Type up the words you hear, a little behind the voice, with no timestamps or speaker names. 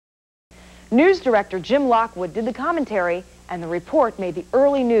News director Jim Lockwood did the commentary, and the report made the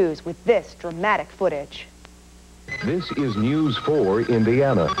early news with this dramatic footage. This is News 4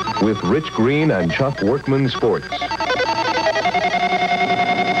 Indiana with Rich Green and Chuck Workman Sports. Good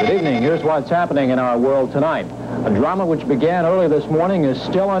evening. Here's what's happening in our world tonight. A drama which began early this morning is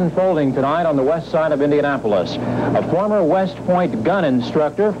still unfolding tonight on the west side of Indianapolis. A former West Point gun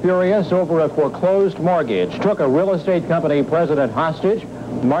instructor, furious over a foreclosed mortgage, took a real estate company president hostage,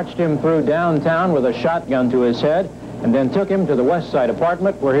 marched him through downtown with a shotgun to his head, and then took him to the west side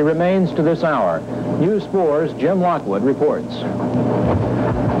apartment where he remains to this hour. News 4's Jim Lockwood reports.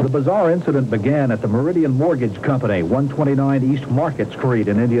 The bizarre incident began at the Meridian Mortgage Company, 129 East Market Street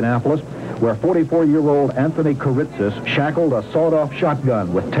in Indianapolis, where 44-year-old Anthony Kiritsis shackled a sawed-off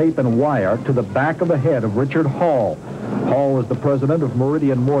shotgun with tape and wire to the back of the head of Richard Hall. Hall is the president of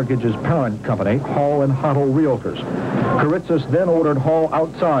Meridian Mortgage's parent company, Hall and Huttle Realtors. Kiritsis then ordered Hall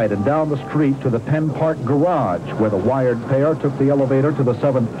outside and down the street to the Penn Park garage, where the wired pair took the elevator to the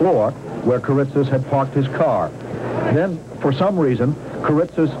 7th floor, where Kiritsis had parked his car. Then, for some reason,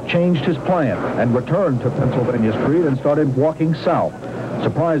 Kiritsis changed his plan and returned to Pennsylvania Street and started walking south,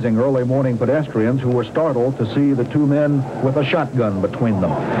 surprising early morning pedestrians who were startled to see the two men with a shotgun between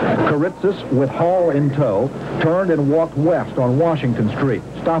them. Kiritsis, with Hall in tow, turned and walked west on Washington Street,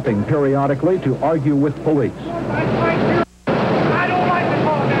 stopping periodically to argue with police.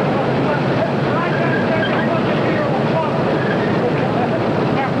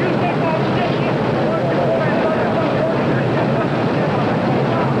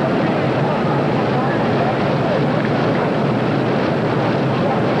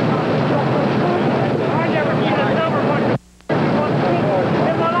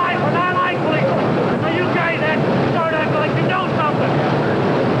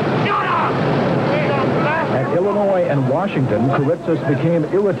 Washington, Kiritsis became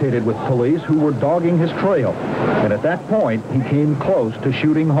irritated with police who were dogging his trail, and at that point, he came close to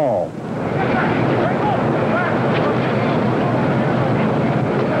shooting Hall.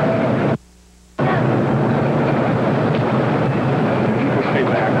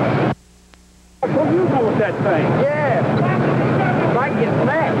 What are you doing with that thing? Yeah, might get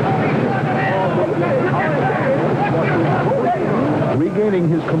back. Regaining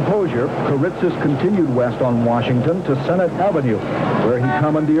his composure, Kiritsis continued west on Washington to Senate Avenue, where he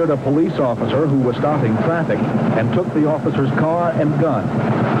commandeered a police officer who was stopping traffic and took the officer's car and gun.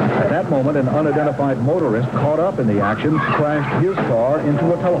 At that moment, an unidentified motorist caught up in the action crashed his car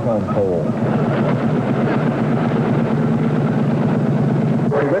into a telephone pole.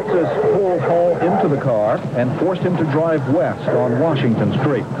 Kiritsis pulled Hall into the car and forced him to drive west on Washington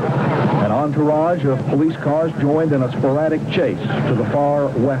Street. An entourage of police cars joined in a sporadic chase to the far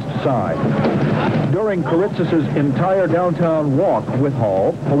west side. During Kiritsis's entire downtown walk with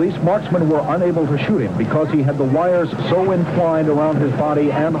Hall, police marksmen were unable to shoot him because he had the wires so entwined around his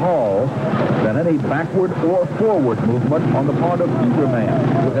body and Hall that any backward or forward movement on the part of either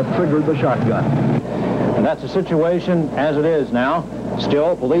man would have triggered the shotgun. And that's the situation as it is now.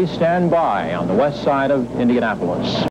 Still, police stand by on the west side of Indianapolis.